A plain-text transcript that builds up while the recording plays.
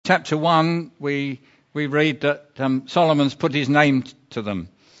chapter 1, we read that Solomon's put his name to them.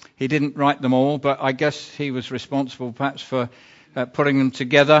 He didn't write them all, but I guess he was responsible perhaps for putting them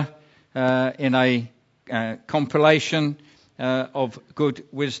together in a compilation of good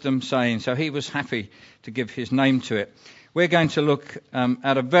wisdom sayings. So he was happy to give his name to it. We're going to look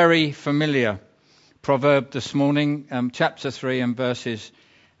at a very familiar proverb this morning, chapter 3 and verses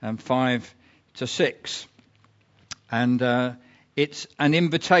 5 to 6. And it's an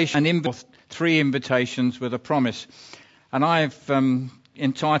invitation, three invitations with a promise. And I've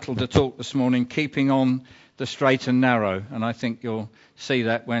entitled the talk this morning, Keeping on the Straight and Narrow. And I think you'll see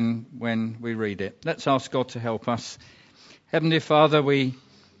that when we read it. Let's ask God to help us. Heavenly Father, we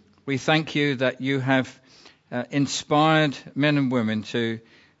thank you that you have inspired men and women to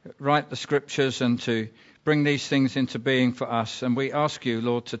write the scriptures and to bring these things into being for us. And we ask you,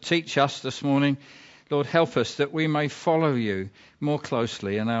 Lord, to teach us this morning. Lord, help us that we may follow you more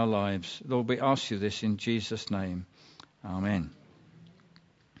closely in our lives. Lord, we ask you this in Jesus' name. Amen.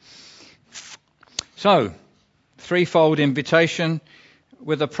 So, threefold invitation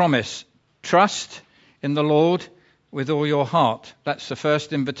with a promise. Trust in the Lord with all your heart. That's the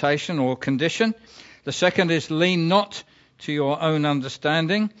first invitation or condition. The second is lean not to your own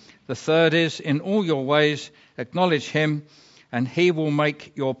understanding. The third is in all your ways acknowledge him and he will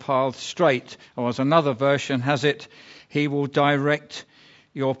make your paths straight. Or as another version has it, he will direct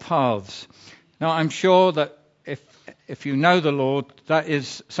your paths. Now I'm sure that if you know the Lord, that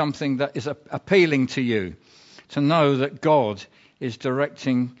is something that is appealing to you, to know that God is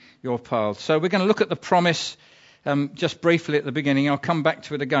directing your paths. So we're going to look at the promise just briefly at the beginning. I'll come back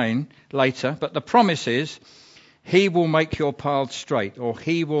to it again later. But the promise is, he will make your paths straight, or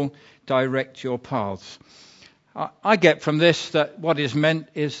he will direct your paths. I get from this that what is meant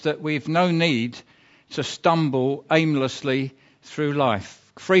is that we've no need to stumble aimlessly through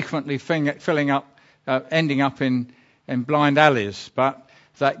life, frequently ending up in blind alleys, but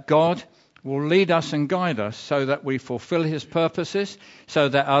that God will lead us and guide us so that we fulfill his purposes, so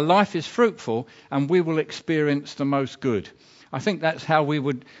that our life is fruitful and we will experience the most good. I think that's how we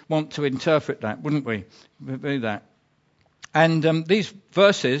would want to interpret that, wouldn't we? Do that. And these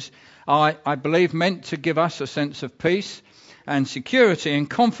verses are, I believe, meant to give us a sense of peace and security and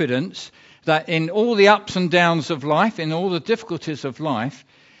confidence that in all the ups and downs of life, in all the difficulties of life,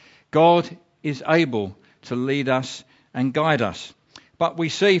 God is able to lead us and guide us. But we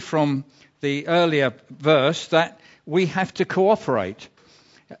see from the earlier verse that we have to cooperate.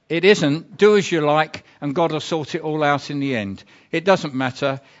 It isn't do as you like and God will sort it all out in the end. It doesn't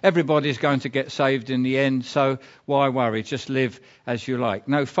matter. Everybody's going to get saved in the end, so why worry? Just live as you like.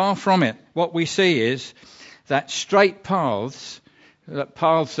 No, far from it. What we see is that straight paths, that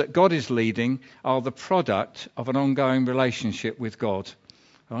paths that God is leading, are the product of an ongoing relationship with God.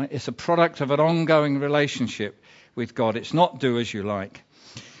 Right? It's a product of an ongoing relationship with God. It's not do as you like.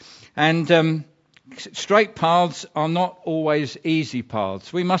 And straight paths are not always easy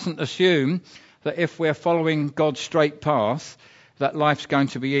paths. We mustn't assume that if we're following God's straight path, that life's going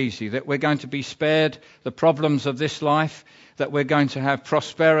to be easy, that we're going to be spared the problems of this life, that we're going to have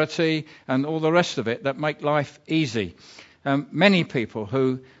prosperity and all the rest of it that make life easy. Many people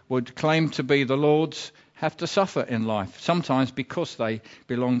who would claim to be the Lord's have to suffer in life, sometimes because they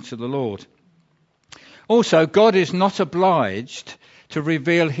belong to the Lord. Also, God is not obliged to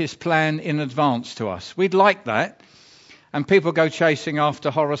reveal his plan in advance to us. We'd like that. And people go chasing after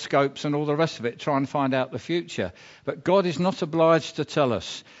horoscopes and all the rest of it, trying to find out the future. But God is not obliged to tell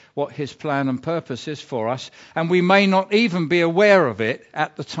us what his plan and purpose is for us. And we may not even be aware of it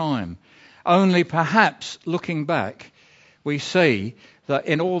at the time. Only perhaps looking back, we see that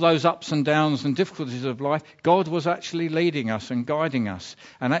in all those ups and downs and difficulties of life, God was actually leading us and guiding us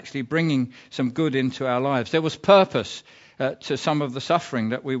and actually bringing some good into our lives. There was purpose to some of the suffering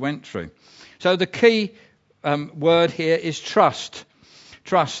that we went through. So the key word here is trust.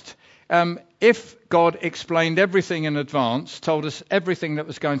 Trust. If God explained everything in advance, told us everything that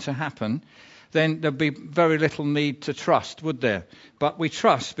was going to happen, then there'd be very little need to trust, would there? But we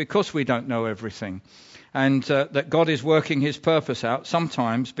trust because we don't know everything. And that God is working his purpose out,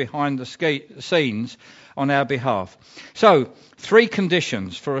 sometimes behind the scenes on our behalf. So, three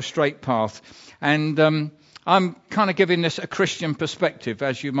conditions for a straight path. And I'm kind of giving this a Christian perspective,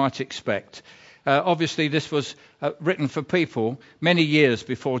 as you might expect. Obviously, this was written for people many years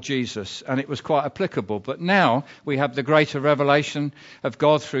before Jesus, and it was quite applicable. But now we have the greater revelation of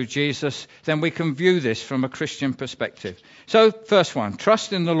God through Jesus, then we can view this from a Christian perspective. So, first one,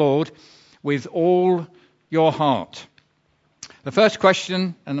 trust in the Lord with all your heart. The first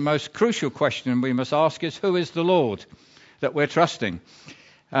question, and the most crucial question we must ask, is who is the Lord that we're trusting?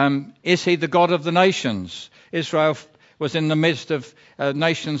 Is he the God of the nations? Israel was in the midst of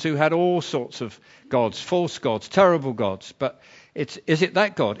nations who had all sorts of gods, false gods, terrible gods. But is it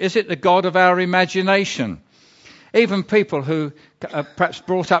that God? Is it the God of our imagination? Even people who are perhaps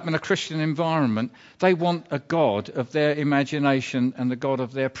brought up in a Christian environment, they want a God of their imagination and the God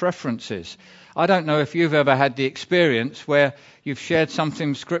of their preferences. I don't know if you've ever had the experience where you've shared something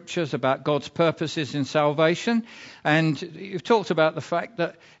in scriptures about God's purposes in salvation, and you've talked about the fact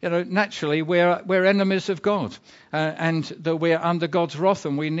that, naturally we're enemies of God, and that we're under God's wrath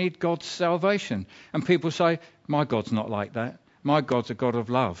and we need God's salvation. And people say, my God's not like that. My God's a God of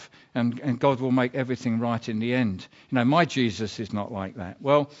love, and God will make everything right in the end. My Jesus is not like that.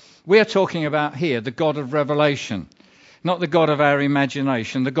 Well, we are talking about here the God of revelation, not the God of our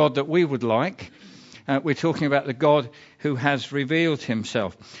imagination, the God that we would like. We're talking about the God who has revealed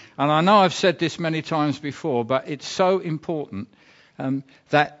himself. And I know I've said this many times before, but it's so important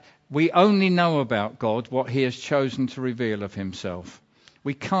that we only know about God what he has chosen to reveal of himself.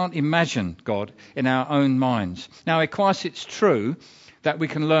 We can't imagine God in our own minds. Now, of course, it's true that we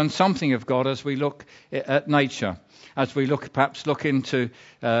can learn something of God as we look at nature, as we perhaps look into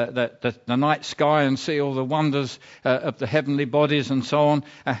the night sky and see all the wonders of the heavenly bodies and so on,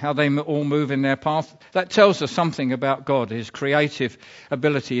 how they all move in their path. That tells us something about God, his creative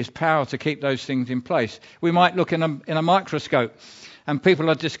ability, his power to keep those things in place. We might look in a microscope, and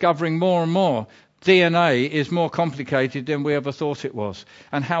people are discovering more and more DNA is more complicated than we ever thought it was,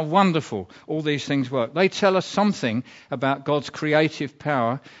 and how wonderful all these things work. They tell us something about God's creative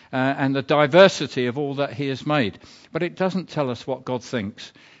power and the diversity of all that he has made. But it doesn't tell us what God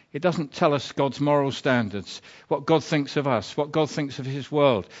thinks. It doesn't tell us God's moral standards, what God thinks of us, what God thinks of his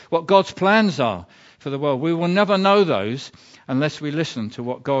world, what God's plans are for the world. We will never know those unless we listen to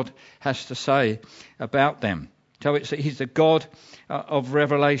what God has to say about them. So he's a God of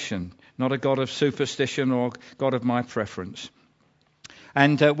revelation, not a God of superstition or God of my preference.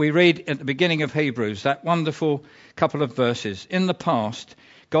 And we read at the beginning of Hebrews, that wonderful couple of verses. In the past,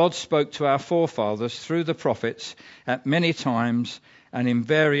 God spoke to our forefathers through the prophets at many times and in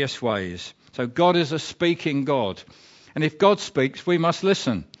various ways. So God is a speaking God. And if God speaks, we must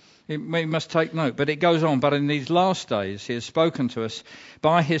listen. We must take note. But it goes on. But in these last days, he has spoken to us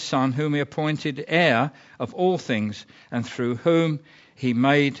by his Son, whom he appointed heir of all things, and through whom he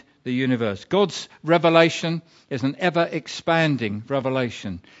made the universe. God's revelation is an ever-expanding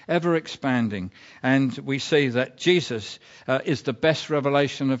revelation, ever-expanding. And we see that Jesus is the best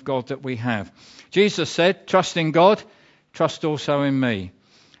revelation of God that we have. Jesus said, trust in God, trust also in me.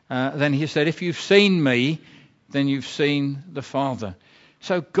 Then he said, if you've seen me, then you've seen the Father.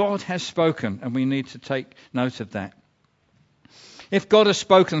 So God has spoken, and we need to take note of that. If God has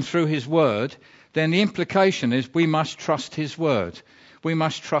spoken through his word, then the implication is we must trust his word. We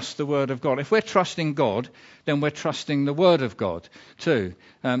must trust the word of God. If we're trusting God, then we're trusting the word of God too.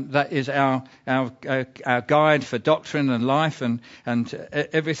 That is our guide for doctrine and life and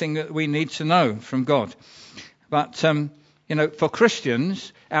everything that we need to know from God. But, for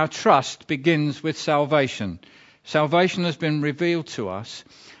Christians, our trust begins with salvation. Salvation has been revealed to us,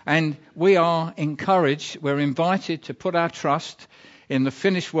 and we are encouraged, we're invited to put our trust in the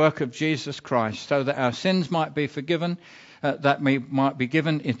finished work of Jesus Christ so that our sins might be forgiven, that we might be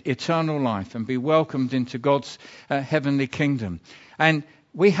given eternal life and be welcomed into God's heavenly kingdom. And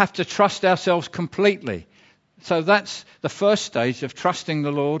we have to trust ourselves completely. So that's the first stage of trusting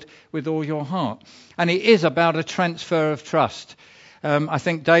the Lord with all your heart. And it is about a transfer of trust. I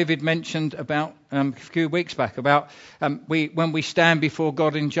think David mentioned about a few weeks back about when we stand before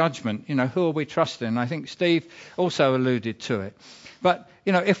God in judgment, who are we trusting? I think Steve also alluded to it. But,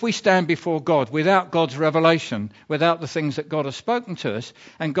 if we stand before God without God's revelation, without the things that God has spoken to us,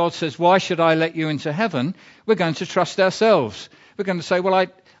 and God says, why should I let you into heaven? We're going to trust ourselves. We're going to say, well,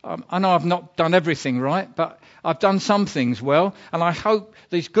 I know I've not done everything right, but I've done some things well, and I hope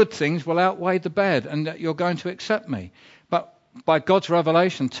these good things will outweigh the bad and that you're going to accept me. But by God's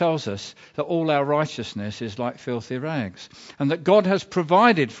revelation tells us that all our righteousness is like filthy rags, and that God has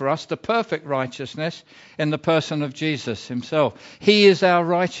provided for us the perfect righteousness in the person of Jesus himself. He is our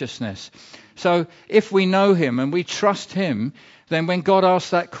righteousness. So if we know him and we trust him, then when God asks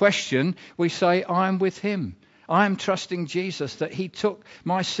that question, we say, I'm with him. I'm trusting Jesus that he took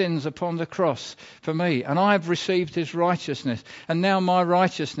my sins upon the cross for me, and I've received his righteousness, and now my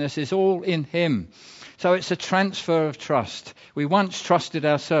righteousness is all in him. So it's a transfer of trust. We once trusted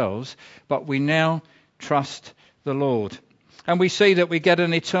ourselves, but we now trust the Lord. And we see that we get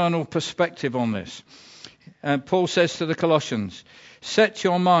an eternal perspective on this. Paul says to the Colossians, set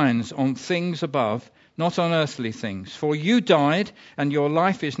your minds on things above, not on earthly things. For you died, and your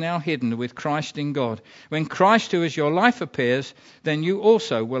life is now hidden with Christ in God. When Christ, who is your life, appears, then you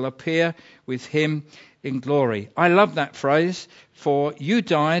also will appear with him in glory. I love that phrase, for you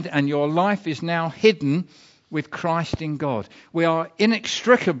died, and your life is now hidden with Christ in God. We are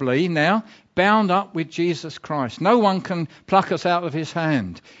inextricably now bound up with Jesus Christ. No one can pluck us out of his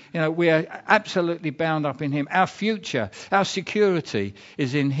hand. We are absolutely bound up in him. Our future, our security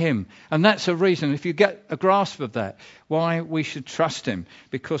is in him. And that's a reason, if you get a grasp of that, why we should trust him,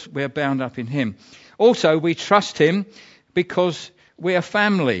 because we're bound up in him. Also, we trust him because we are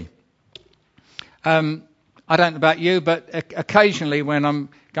family. I don't know about you, but occasionally when I'm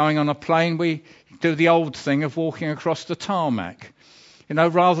going on a plane, we do the old thing of walking across the tarmac.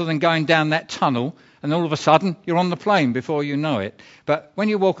 Rather than going down that tunnel and all of a sudden you're on the plane before you know it. But when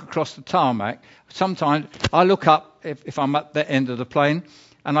you walk across the tarmac, sometimes I look up, if I'm at the end of the plane,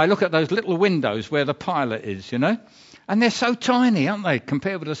 and I look at those little windows where the pilot is, and they're so tiny, aren't they,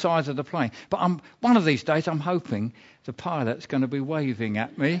 compared with the size of the plane. But one of these days I'm hoping the pilot's going to be waving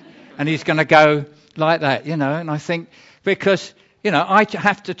at me and he's going to go like that, and I think, because, I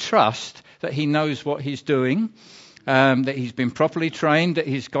have to trust that he knows what he's doing, that he's been properly trained, that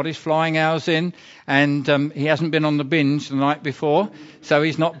he's got his flying hours in, and he hasn't been on the binge the night before, so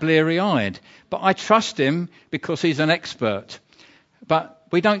he's not bleary-eyed. But I trust him because he's an expert. But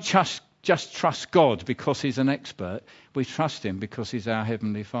we don't just trust God because he's an expert. We trust him because he's our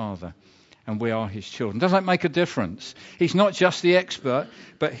Heavenly Father, and we are his children. Does that make a difference? He's not just the expert,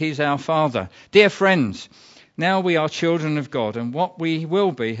 but he's our Father. Dear friends, now we are children of God, and what we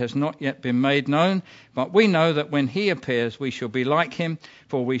will be has not yet been made known, but we know that when he appears we shall be like him,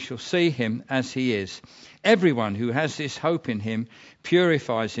 for we shall see him as he is. Everyone who has this hope in him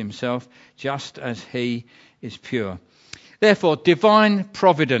purifies himself just as he is pure. Therefore, divine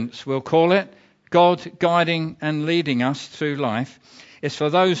providence, we'll call it, God guiding and leading us through life, is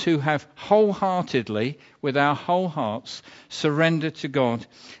for those who have wholeheartedly, with our whole hearts, surrendered to God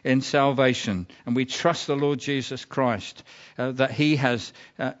in salvation. And we trust the Lord Jesus Christ, that he has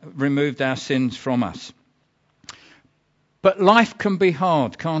removed our sins from us. But life can be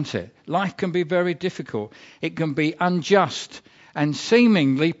hard, can't it? Life can be very difficult. It can be unjust and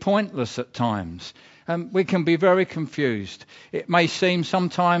seemingly pointless at times. We can be very confused. It may seem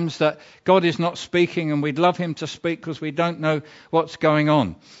sometimes that God is not speaking and we'd love him to speak because we don't know what's going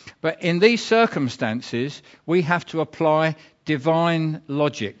on. But in these circumstances, we have to apply divine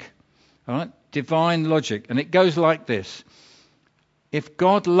logic. All right? Divine logic. And it goes like this. If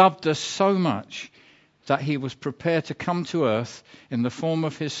God loved us so much that he was prepared to come to earth in the form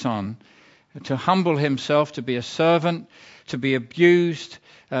of his Son, to humble himself, to be a servant, to be abused,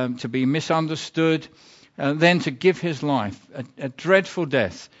 to be misunderstood, then to give his life, a dreadful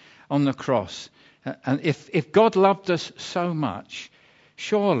death on the cross. And if God loved us so much,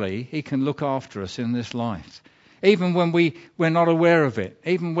 surely he can look after us in this life. Even when we're not aware of it,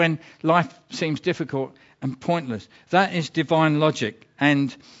 even when life seems difficult and pointless. That is divine logic.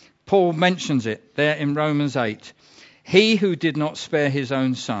 And Paul mentions it there in Romans 8. He who did not spare his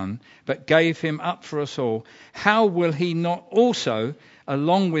own Son, but gave him up for us all, how will he not also,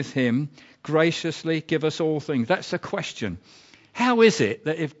 along with him, graciously give us all things? That's the question. How is it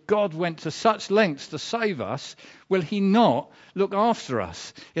that if God went to such lengths to save us, will he not look after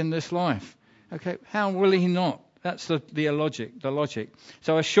us in this life? Okay, how will he not? That's the logic.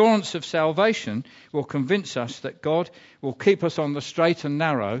 So assurance of salvation will convince us that God will keep us on the straight and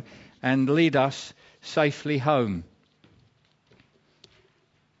narrow and lead us safely home.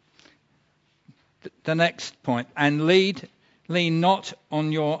 The next point, and lean not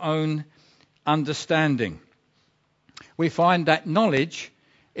on your own understanding. We find that knowledge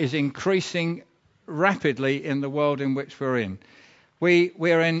is increasing rapidly in the world in which we're in.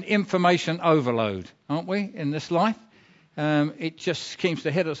 We're in information overload, aren't we, in this life? It just seems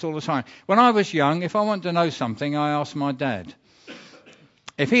to hit us all the time. When I was young, if I wanted to know something, I asked my dad.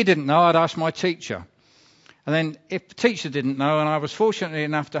 If he didn't know, I'd ask my teacher. And then if the teacher didn't know, and I was fortunate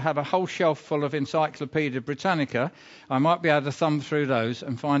enough to have a whole shelf full of Encyclopedia Britannica, I might be able to thumb through those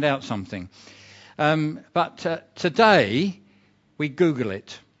and find out something. But today, we Google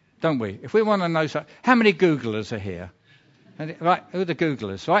it, don't we? If we want to know something, how many Googlers are here? Right, who are the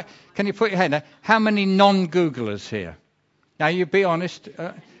Googlers, right? Can you put your hand there? How many non-Googlers here? Now, you be honest.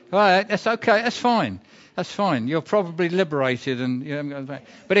 Right, that's okay, that's fine. That's fine. You're probably liberated.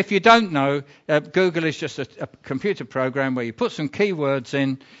 But if you don't know, Google is just a computer program where you put some keywords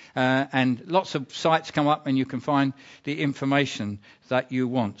in and lots of sites come up and you can find the information that you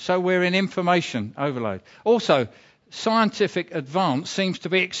want. So we're in information overload. Also, scientific advance seems to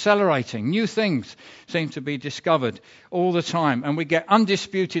be accelerating. New things seem to be discovered all the time, and we get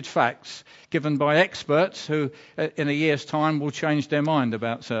undisputed facts given by experts who, in a year's time, will change their mind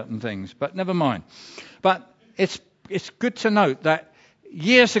about certain things. But never mind. But it's good to note that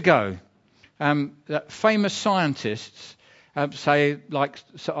years ago, that famous scientists, say like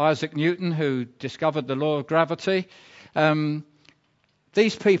Sir Isaac Newton, who discovered the law of gravity,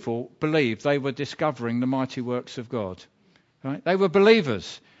 these people believed they were discovering the mighty works of God. Right? They were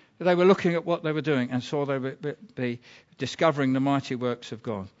believers. They were looking at what they were doing and saw they would be discovering the mighty works of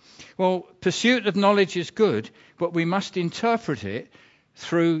God. Well, pursuit of knowledge is good, but we must interpret it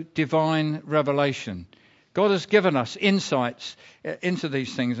through divine revelation. God has given us insights into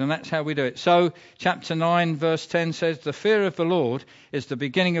these things, and that's how we do it. So, chapter 9, verse 10 says, "The fear of the Lord is the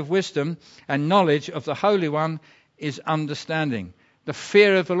beginning of wisdom, and knowledge of the Holy One is understanding." The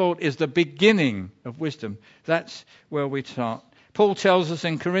fear of the Lord is the beginning of wisdom. That's where we start. Paul tells us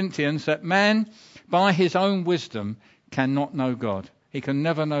in Corinthians that man, by his own wisdom, cannot know God. He can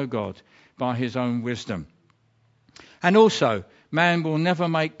never know God by his own wisdom. And also, man will never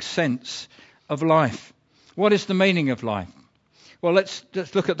make sense of life. What is the meaning of life? Well, let's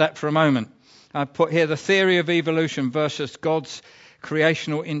look at that for a moment. I put here the theory of evolution versus God's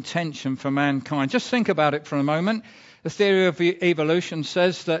creational intention for mankind. Just think about it for a moment. The theory of evolution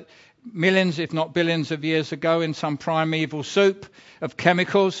says that millions, if not billions of years ago, in some primeval soup of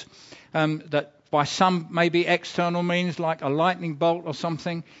chemicals, that by some maybe external means, like a lightning bolt or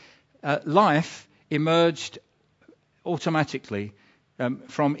something, life emerged automatically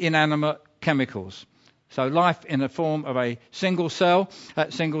from inanimate chemicals. So life in the form of a single cell.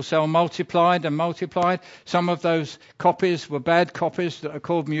 That single cell multiplied and multiplied. Some of those copies were bad copies that are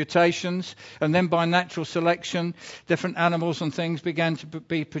called mutations. And then by natural selection, different animals and things began to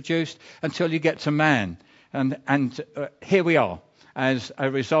be produced until you get to man. And here we are as a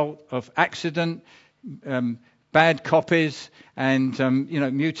result of accident, bad copies and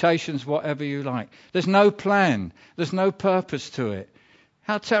mutations, whatever you like. There's no plan. There's no purpose to it.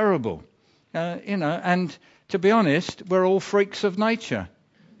 How terrible. And to be honest, we're all freaks of nature,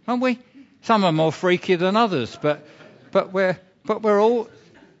 aren't we? Some are more freaky than others, but we're all.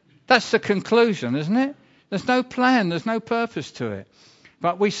 That's the conclusion, isn't it? There's no plan, there's no purpose to it.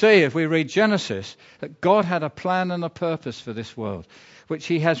 But we see, if we read Genesis, that God had a plan and a purpose for this world, which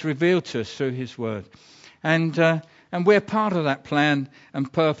He has revealed to us through His Word, and we're part of that plan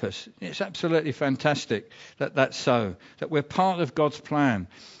and purpose. It's absolutely fantastic that that's so, that we're part of God's plan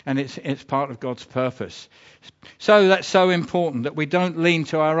and it's part of God's purpose. So that's so important that we don't lean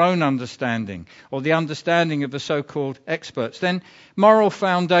to our own understanding or the understanding of the so-called experts. Then moral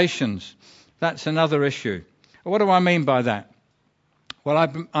foundations, that's another issue. What do I mean by that? Well,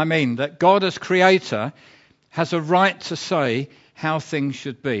 I mean that God as creator has a right to say how things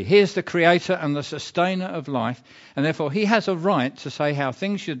should be. He is the creator and the sustainer of life, and therefore He has a right to say how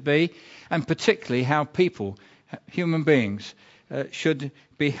things should be, and particularly how people, human beings, should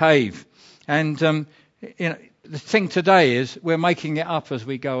behave. And the thing today is we're making it up as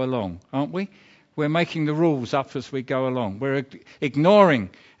we go along, aren't we? We're making the rules up as we go along. We're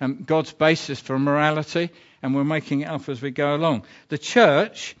ignoring God's basis for morality, and we're making it up as we go along. The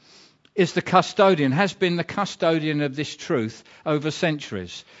church is the custodian, has been the custodian of this truth over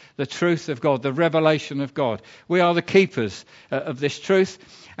centuries. The truth of God, the revelation of God. We are the keepers of this truth.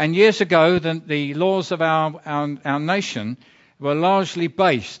 And years ago, the laws of our nation were largely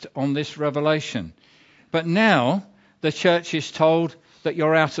based on this revelation. But now, the church is told that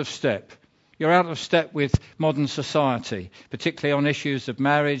you're out of step. You're out of step with modern society, particularly on issues of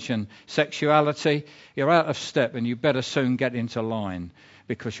marriage and sexuality. You're out of step and you better soon get into line,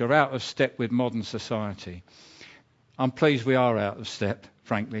 because you're out of step with modern society. I'm pleased we are out of step,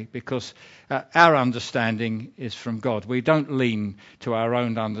 frankly, because our understanding is from God. We don't lean to our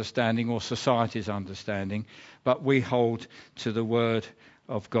own understanding or society's understanding, but we hold to the Word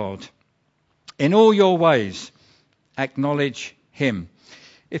of God. In all your ways, acknowledge Him.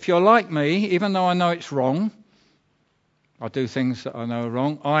 If you're like me, even though I know it's wrong, I do things that I know are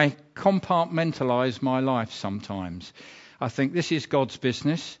wrong, I compartmentalize my life sometimes. I think this is God's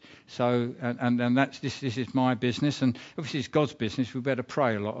business, so and that's this is my business, and if this is God's business, we better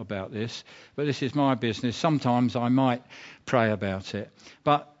pray a lot about this. But this is my business. Sometimes I might pray about it,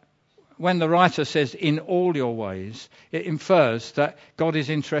 but when the writer says "in all your ways," it infers that God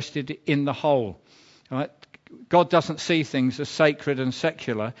is interested in the whole. Right? God doesn't see things as sacred and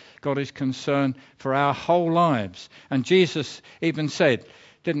secular. God is concerned for our whole lives, and Jesus even said,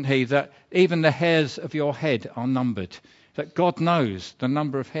 didn't He, that even the hairs of your head are numbered. that God knows the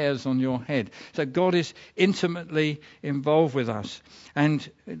number of hairs on your head. So God is intimately involved with us. And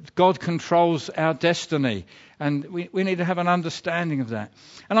God controls our destiny. And we need to have an understanding of that.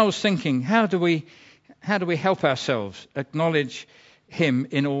 And I was thinking, how do we help ourselves acknowledge him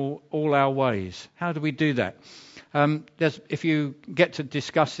in all our ways? How do we do that? If you get to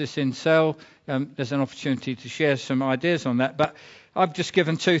discuss this in cell, there's an opportunity to share some ideas on that. But I've just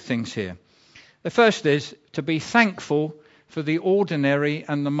given two things here. The first is to be thankful for the ordinary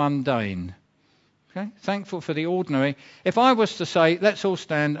and the mundane. Okay? Thankful for the ordinary. If I was to say, let's all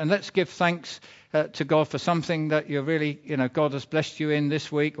stand and let's give thanks to God for something that you're really, God has blessed you in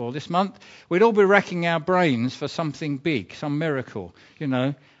this week or this month, we'd all be racking our brains for something big, some miracle.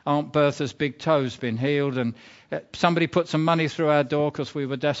 Aunt Bertha's big toe's been healed, and somebody put some money through our door because we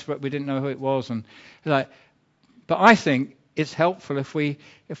were desperate, we didn't know who it was, but I think it's helpful if we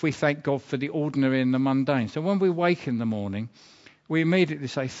thank God for the ordinary and the mundane. So when we wake in the morning, we immediately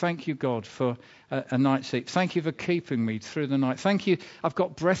say, thank you, God, for a night's sleep. Thank you for keeping me through the night. Thank you, I've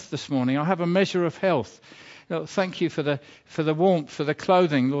got breath this morning. I have a measure of health. Lord, thank you for the warmth, for the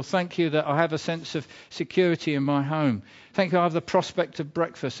clothing. Lord, thank you that I have a sense of security in my home. Thank you I have the prospect of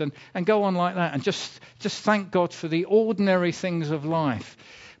breakfast. And go on like that. And just thank God for the ordinary things of life,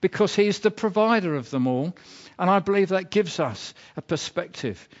 because he's the provider of them all. And I believe that gives us a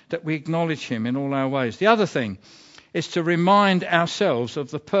perspective that we acknowledge him in all our ways. The other thing is to remind ourselves of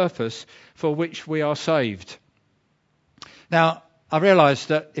the purpose for which we are saved. Now, I realise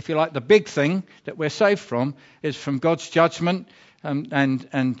that, if you like, the big thing that we're saved from is from God's judgment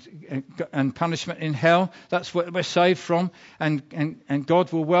and punishment in hell. That's what we're saved from. And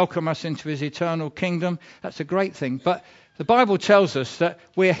God will welcome us into his eternal kingdom. That's a great thing. But the Bible tells us that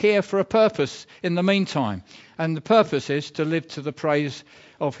we're here for a purpose in the meantime. And the purpose is to live to the praise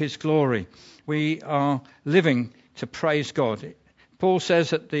of his glory. We are living to praise God. Paul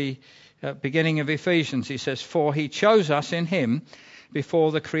says at the beginning of Ephesians, he says, for he chose us in him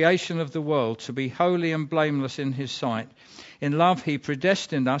before the creation of the world to be holy and blameless in his sight. In love he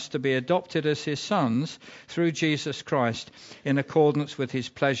predestined us to be adopted as his sons through Jesus Christ in accordance with his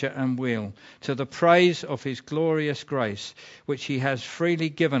pleasure and will, to the praise of his glorious grace, which he has freely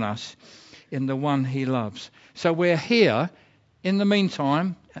given us in the one he loves. So we're here in the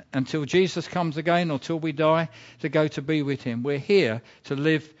meantime, until Jesus comes again or till we die, to go to be with him. We're here to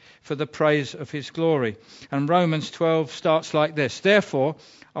live for the praise of his glory. And Romans 12 starts like this. Therefore,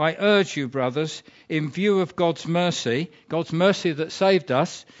 I urge you, brothers, in view of God's mercy that saved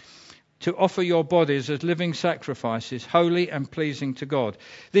us, to offer your bodies as living sacrifices, holy and pleasing to God.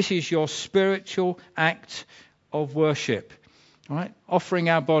 This is your spiritual act of worship. All right? Offering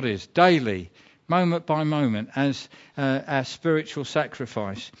our bodies daily, moment by moment, as our spiritual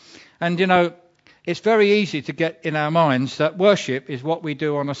sacrifice. And it's very easy to get in our minds that worship is what we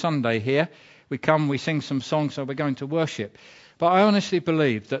do on a Sunday here. We come, we sing some songs, so we're going to worship. But I honestly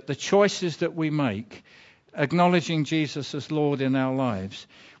believe that the choices that we make, acknowledging Jesus as Lord in our lives,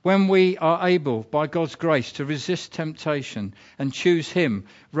 when we are able, by God's grace, to resist temptation and choose him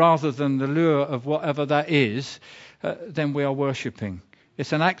rather than the lure of whatever that is, then we are worshipping.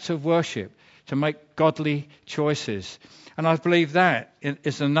 It's an act of worship to make godly choices. And I believe that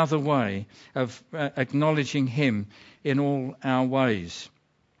is another way of acknowledging him in all our ways.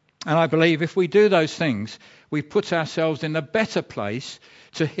 And I believe if we do those things, we put ourselves in a better place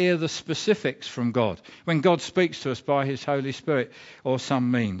to hear the specifics from God, when God speaks to us by his Holy Spirit or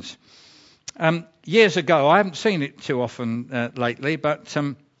some means. Years ago, I haven't seen it too often lately, but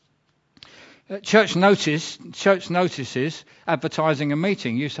church notices advertising a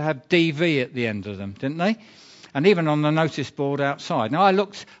meeting used to have DV at the end of them, didn't they? And even on the notice board outside. Now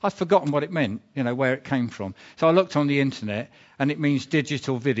I'd forgotten what it meant, where it came from. So I looked on the internet, and it means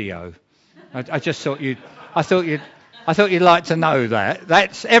digital video. I just thought you'd like to know that.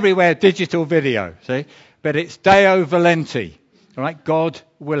 That's everywhere, digital video, see? But it's Deo Volenti, all right? God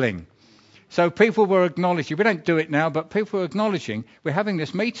willing. So people were acknowledging, we don't do it now, but people were acknowledging we're having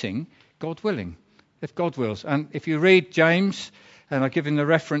this meeting, God willing, if God wills. And if you read James, and I've given the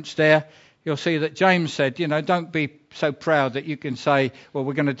reference there, you'll see that James said, don't be so proud that you can say, well,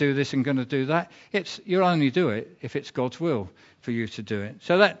 we're going to do this and going to do that. You'll only do it if it's God's will for you to do it.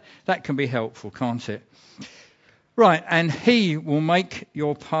 So that can be helpful, can't it? Right, and he will make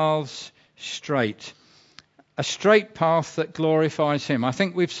your paths straight. A straight path that glorifies him. I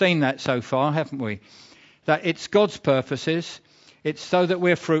think we've seen that so far, haven't we? That it's God's purposes. It's so that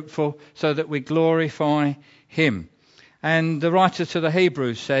we're fruitful, so that we glorify him. And the writer to the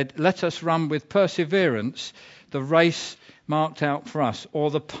Hebrews said, let us run with perseverance the race marked out for us,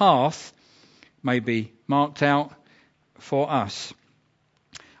 or the path may be marked out for us.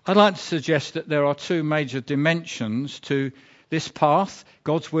 I'd like to suggest that there are two major dimensions to this path,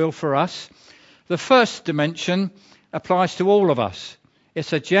 God's will for us. The first dimension applies to all of us.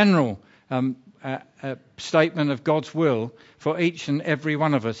 It's a general statement of God's will for each and every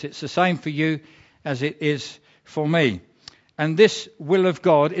one of us. It's the same for you as it is for me. And this will of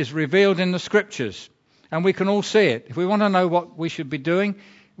God is revealed in the Scriptures, and we can all see it. If we want to know what we should be doing,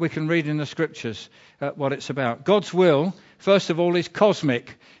 we can read in the Scriptures what it's about. God's will, first of all, is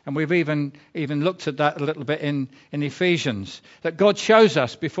cosmic, and we've even looked at that a little bit in Ephesians, that God shows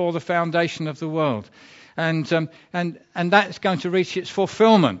us before the foundation of the world. And that's going to reach its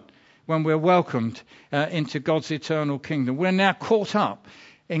fulfillment when we're welcomed into God's eternal kingdom. We're now caught up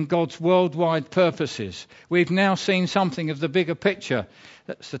in God's worldwide purposes. We've now seen something of the bigger picture.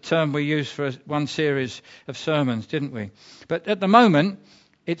 That's the term we used for one series of sermons, didn't we? But at the moment,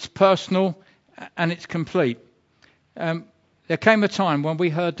 it's personal and it's complete. There came a time when we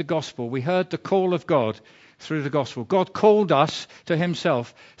heard the gospel. We heard the call of God through the gospel. God called us to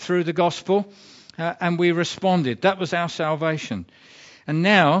himself through the gospel, and we responded. That was our salvation. And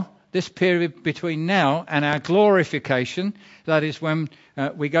now, this period between now and our glorification, that is when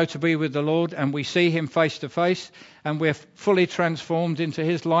we go to be with the Lord and we see him face to face and we're fully transformed into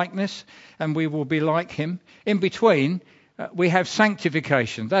his likeness and we will be like him. In between, we have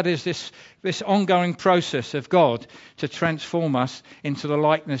sanctification. That is this ongoing process of God to transform us into the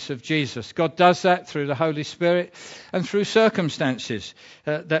likeness of Jesus. God does that through the Holy Spirit and through circumstances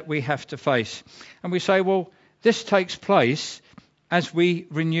that we have to face. And we say, well, this takes place as we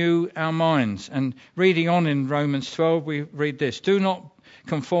renew our minds. And reading on in Romans 12, we read this: do not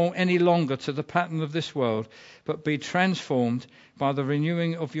conform any longer to the pattern of this world, but be transformed by the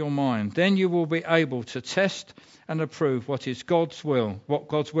renewing of your mind. Then you will be able to test and approve what God's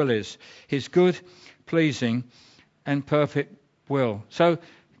will is, his good, pleasing, and perfect will. So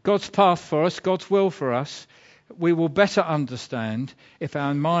God's path for us, God's will for us, we will better understand if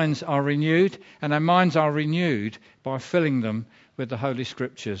our minds are renewed, and our minds are renewed by filling them with the Holy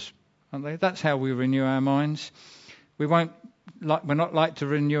Scriptures. Aren't they? That's how we renew our minds. We're not like to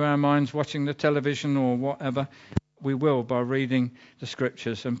renew our minds watching the television or whatever. We will by reading the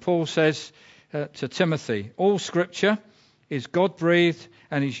Scriptures. And Paul says to Timothy, all Scripture is God-breathed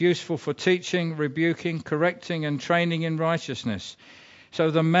and is useful for teaching, rebuking, correcting, and training in righteousness,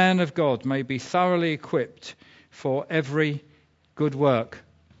 so the man of God may be thoroughly equipped for every good work.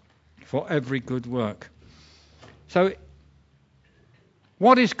 For every good work. So,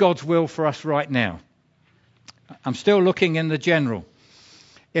 what is God's will for us right now? I'm still looking in the general.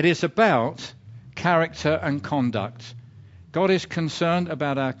 It is about character and conduct. God is concerned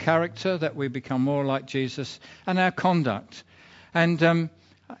about our character, that we become more like Jesus, and our conduct. And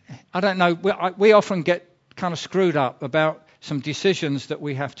I don't know, we often get kind of screwed up about some decisions that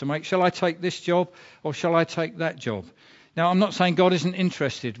we have to make. Shall I take this job or shall I take that job? Now, I'm not saying God isn't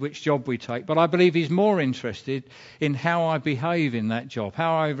interested which job we take, but I believe he's more interested in how I behave in that job,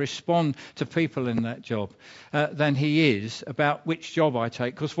 how I respond to people in that job, than he is about which job I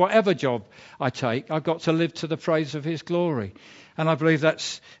take. Because whatever job I take, I've got to live to the praise of his glory. And I believe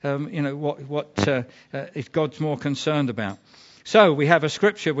that's what God's more concerned about. So we have a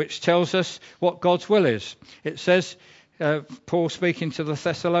scripture which tells us what God's will is. It says, Paul speaking to the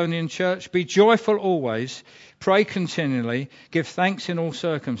Thessalonian church, be joyful always, pray continually, give thanks in all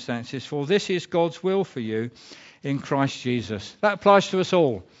circumstances, for this is God's will for you in Christ Jesus. That applies to us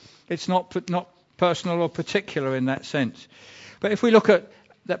all. It's not personal or particular in that sense. But if we look at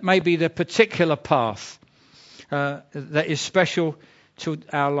that, maybe the particular path that is special to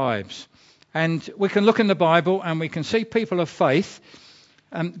our lives. And we can look in the Bible and we can see people of faith.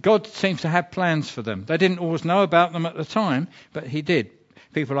 God seems to have plans for them. They didn't always know about them at the time, but he did.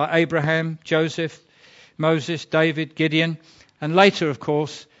 People like Abraham, Joseph, Moses, David, Gideon, and later, of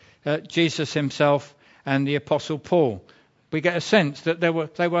course, Jesus himself and the Apostle Paul. We get a sense that they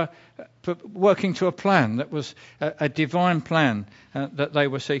were working to a plan that was a divine plan that they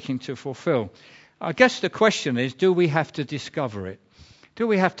were seeking to fulfill. I guess the question is, do we have to discover it? Do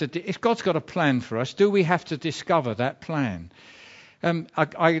we have to? If God's got a plan for us, do we have to discover that plan?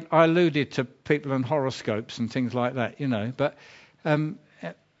 I alluded to people and horoscopes and things like that, but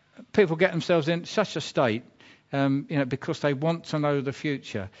people get themselves in such a state, because they want to know the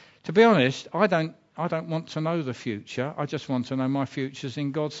future. To be honest, I don't want to know the future. I just want to know my future's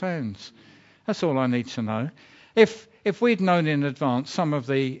in God's hands. That's all I need to know. If we'd known in advance some of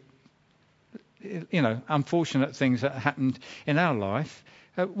the, unfortunate things that happened in our life,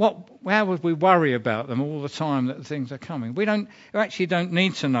 how would we worry about them all the time that things are coming? We actually don't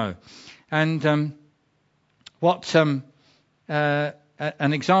need to know. And what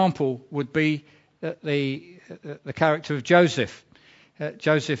an example would be the character of Joseph.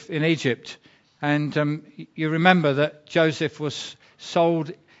 Joseph in Egypt. And you remember that Joseph was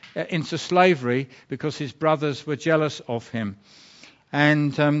sold into slavery because his brothers were jealous of him.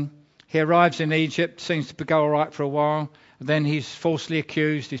 And he arrives in Egypt, seems to go all right for a while. Then he's falsely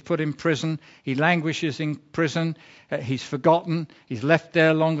accused. He's put in prison. He languishes in prison. He's forgotten. He's left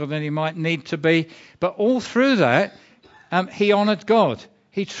there longer than he might need to be. But all through that, he honoured God.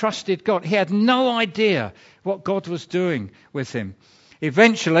 He trusted God. He had no idea what God was doing with him.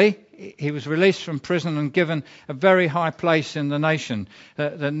 Eventually, he was released from prison and given a very high place in the nation,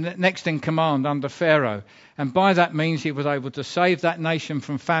 the next in command under Pharaoh. And by that means, he was able to save that nation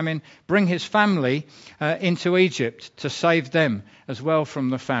from famine, bring his family into Egypt to save them as well from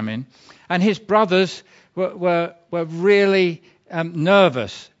the famine. And his brothers were really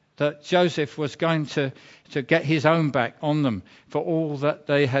nervous that Joseph was going to get his own back on them for all that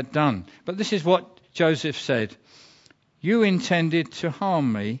they had done. But this is what Joseph said. You intended to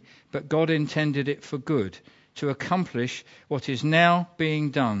harm me, but God intended it for good, to accomplish what is now being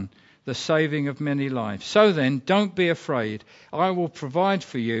done, the saving of many lives. So then, don't be afraid. I will provide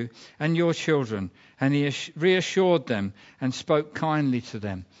for you and your children. And he reassured them and spoke kindly to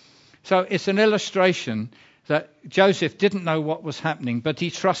them. So it's an illustration that Joseph didn't know what was happening, but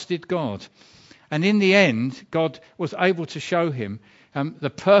he trusted God. And in the end, God was able to show him the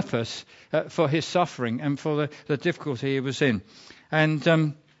purpose for his suffering and for the difficulty he was in.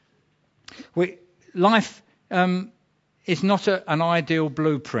 And life is not an ideal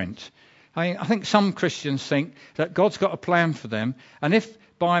blueprint. I think some Christians think that God's got a plan for them, and if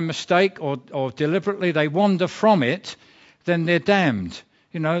by mistake or deliberately they wander from it, then they're damned.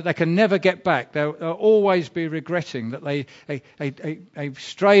 You know, they can never get back. They'll always be regretting that they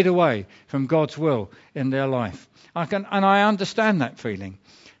strayed away from God's will in their life. I understand that feeling.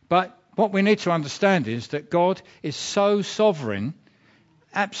 But what we need to understand is that God is so sovereign,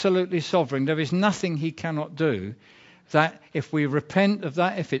 absolutely sovereign. There is nothing he cannot do, that if we repent of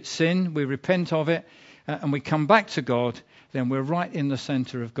that, if it's sin, we repent of it, and we come back to God, then we're right in the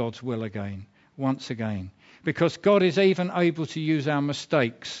centre of God's will again, once again. Because God is even able to use our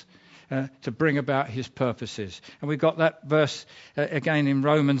mistakes to bring about his purposes. And we've got that verse again in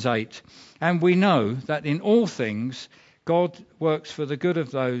Romans 8. And we know that in all things, God works for the good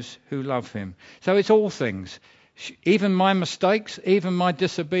of those who love him. So it's all things. Even my mistakes, even my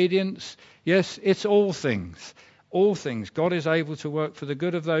disobedience, yes, it's all things. All things. God is able to work for the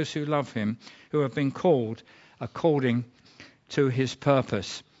good of those who love him, who have been called according to his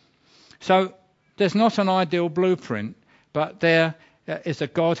purpose. So there's not an ideal blueprint, but there is a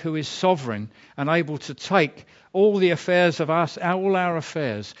God who is sovereign and able to take all the affairs of us, all our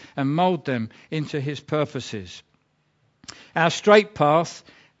affairs, and mould them into his purposes. Our straight path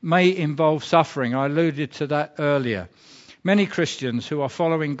may involve suffering. I alluded to that earlier. Many Christians who are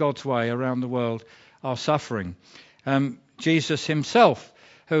following God's way around the world are suffering. Jesus himself,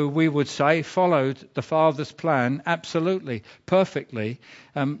 who we would say followed the Father's plan absolutely, perfectly,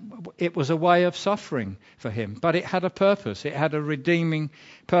 it was a way of suffering for him. But it had a purpose. It had a redeeming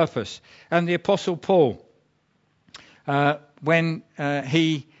purpose. And the Apostle Paul, when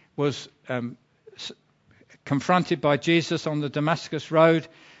he was confronted by Jesus on the Damascus Road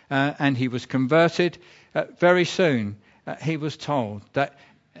and he was converted, very soon he was told that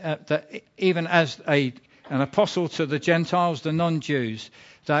even as an apostle to the Gentiles, the non-Jews,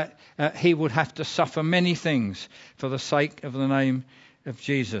 that he would have to suffer many things for the sake of the name of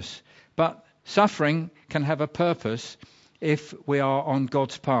Jesus. But suffering can have a purpose if we are on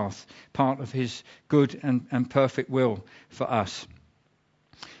God's path, part of his good and perfect will for us.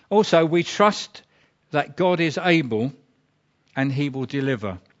 Also, we trust that God is able and he will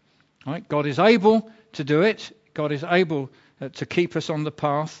deliver. Right? God is able to do it. God is able to keep us on the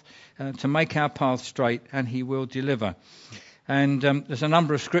path, to make our path straight, and he will deliver. And there's a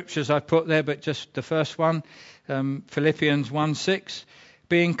number of scriptures I've put there, but just the first one, Philippians 1:6,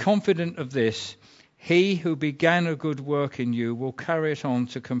 being confident of this, he who began a good work in you will carry it on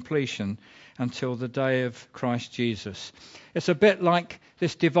to completion until the day of Christ Jesus. It's a bit like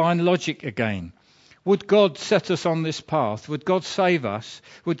this divine logic again. Would God set us on this path? Would God save us?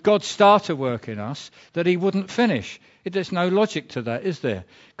 Would God start a work in us that he wouldn't finish? There's no logic to that, is there?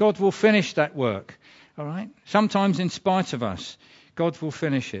 God will finish that work. All right? Sometimes in spite of us, God will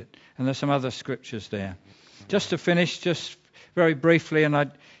finish it. And there's some other scriptures there. Just to finish, just very briefly, and I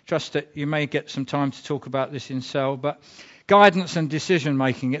trust that you may get some time to talk about this in cell, but guidance and decision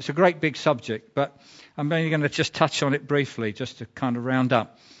making, it's a great big subject, but I'm only going to just touch on it briefly, just to kind of round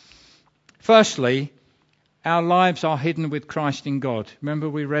up. Firstly, our lives are hidden with Christ in God. Remember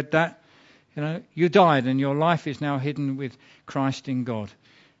we read that? You died and your life is now hidden with Christ in God.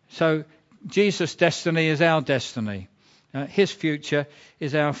 So Jesus' destiny is our destiny. His future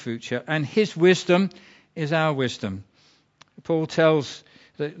is our future. And his wisdom is our wisdom. Paul tells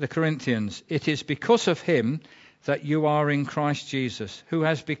the Corinthians, it is because of him that you are in Christ Jesus, who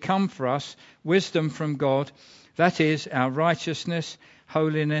has become for us wisdom from God, that is our righteousness,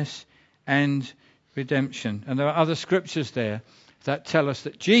 holiness and redemption. And there are other scriptures there that tell us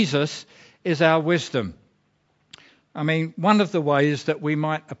that Jesus is our wisdom. I mean, one of the ways that we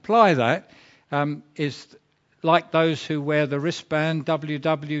might apply that is like those who wear the wristband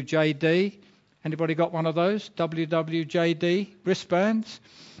WWJD. Anybody got one of those? WWJD wristbands?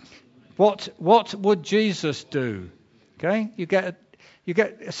 What would Jesus do? Okay, you get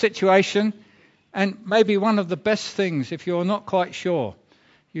a situation, and maybe one of the best things, if you're not quite sure,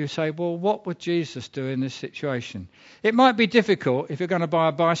 you say, well, what would Jesus do in this situation? It might be difficult if you're going to buy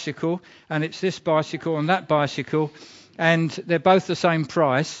a bicycle, and it's this bicycle and that bicycle, and they're both the same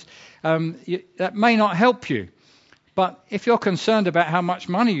price. That may not help you. But if you're concerned about how much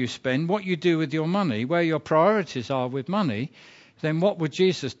money you spend, what you do with your money, where your priorities are with money, then what would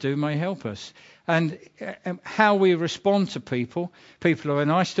Jesus do may help us. And how we respond to people who are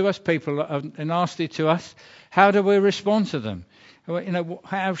nice to us, people who are nasty to us, how do we respond to them?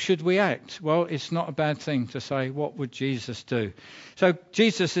 How should we act? Well, it's not a bad thing to say, what would Jesus do? So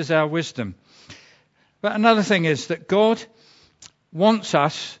Jesus is our wisdom. But another thing is that God wants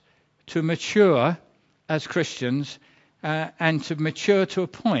us to mature as Christians and to mature to a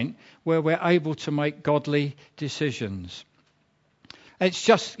point where we're able to make godly decisions. It's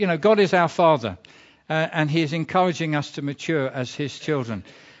just, God is our Father and he is encouraging us to mature as his children.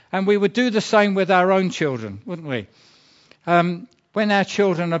 And we would do the same with our own children, wouldn't we? When our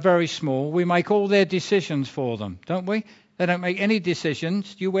children are very small, we make all their decisions for them, don't we? They don't make any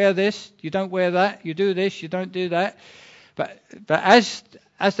decisions. You wear this, you don't wear that, you do this, you don't do that. But as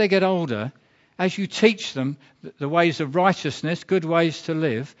they get older, as you teach them the ways of righteousness, good ways to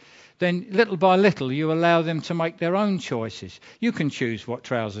live, then little by little you allow them to make their own choices. You can choose what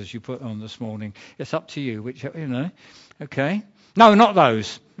trousers you put on this morning. It's up to you, okay? No, not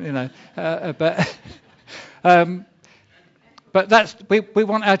those, but that's we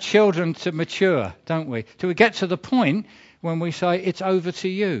want our children to mature, don't we? Till we get to the point when we say, it's over to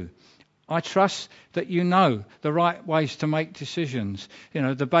you. I trust that you know the right ways to make decisions,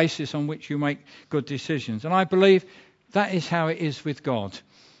 the basis on which you make good decisions. And I believe that is how it is with God.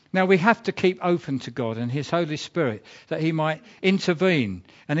 Now we have to keep open to God and his Holy Spirit, that he might intervene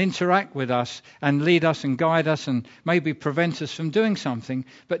and interact with us and lead us and guide us and maybe prevent us from doing something.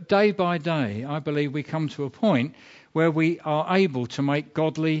 But day by day, I believe we come to a point where we are able to make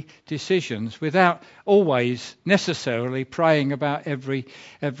godly decisions without always necessarily praying about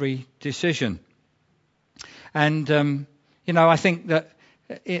every decision. And, I think that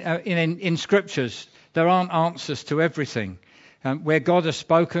in scriptures, there aren't answers to everything. Where God has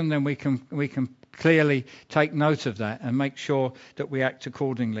spoken, then we can clearly take note of that and make sure that we act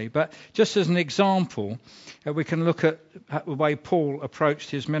accordingly. But just as an example, we can look at the way Paul approached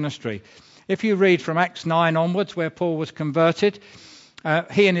his ministry. If you read from Acts 9 onwards, where Paul was converted,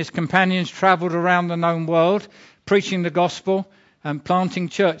 he and his companions travelled around the known world, preaching the gospel and planting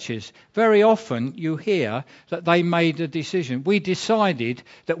churches. Very often you hear that they made a decision. We decided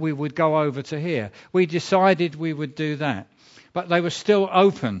that we would go over to here. We decided we would do that. But they were still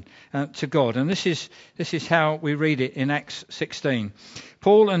open to God. And this is how we read it in Acts 16.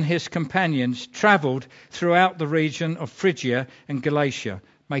 Paul and his companions travelled throughout the region of Phrygia and Galatia,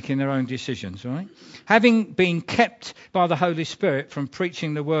 making their own decisions, right? Having been kept by the Holy Spirit from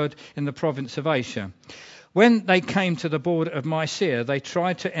preaching the word in the province of Asia. When they came to the border of Mysia, they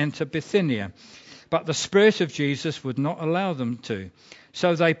tried to enter Bithynia, but the Spirit of Jesus would not allow them to.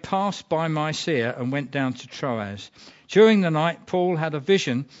 So they passed by Mysia and went down to Troas. During the night, Paul had a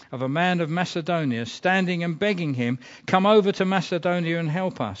vision of a man of Macedonia standing and begging him, "Come over to Macedonia and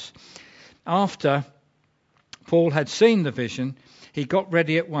help us." After Paul had seen the vision, he got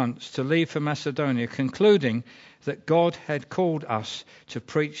ready at once to leave for Macedonia, concluding that God had called us to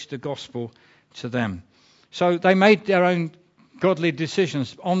preach the gospel to them. So they made their own godly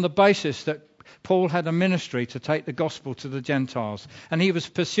decisions on the basis that Paul had a ministry to take the gospel to the Gentiles, and he was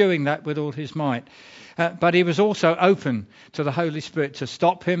pursuing that with all his might. But he was also open to the Holy Spirit to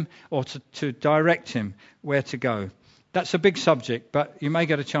stop him or to direct him where to go. That's a big subject, but you may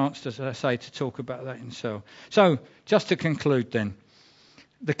get a chance, as I say, to talk about that in cell. So, just to conclude then,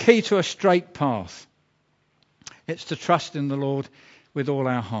 the key to a straight path, it's to trust in the Lord with all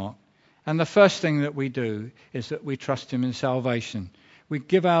our heart. And the first thing that we do is that we trust him in salvation. We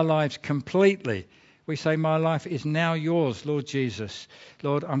give our lives completely. We say, my life is now yours, Lord Jesus.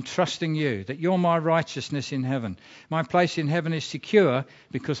 Lord, I'm trusting you, that you're my righteousness in heaven. My place in heaven is secure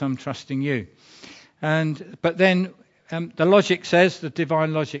because I'm trusting you. But then the logic says, the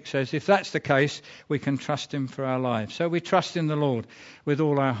divine logic says, if that's the case, we can trust him for our lives. So we trust in the Lord with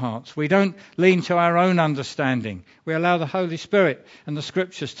all our hearts. We don't lean to our own understanding. We allow the Holy Spirit and the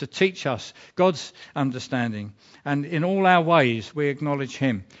Scriptures to teach us God's understanding. And in all our ways, we acknowledge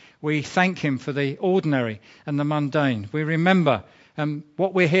him. We thank him for the ordinary and the mundane. We remember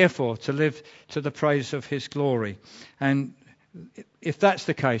what we're here for, to live to the praise of his glory. And if that's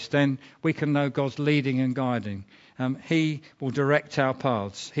the case, then we can know God's leading and guiding. He will direct our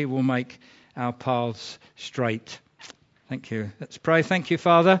paths. He will make our paths straight. Thank you. Let's pray. Thank you,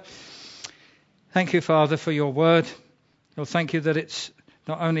 Father. Thank you, Father, for your word. Lord, thank you that it's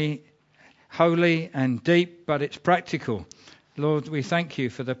not only holy and deep, but it's practical. Lord, we thank you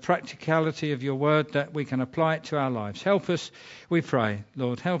for the practicality of your word, that we can apply it to our lives. Help us, we pray,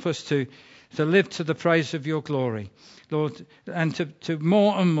 Lord. Help us to live to the praise of your glory, Lord, and to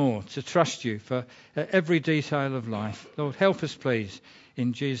more and more to trust you for every detail of life. Lord, help us, please,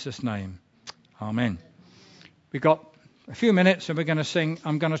 in Jesus' name. Amen. We've got a few minutes and we're going to sing,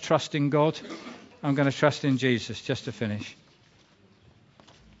 I'm going to trust in God. I'm going to trust in Jesus, just to finish.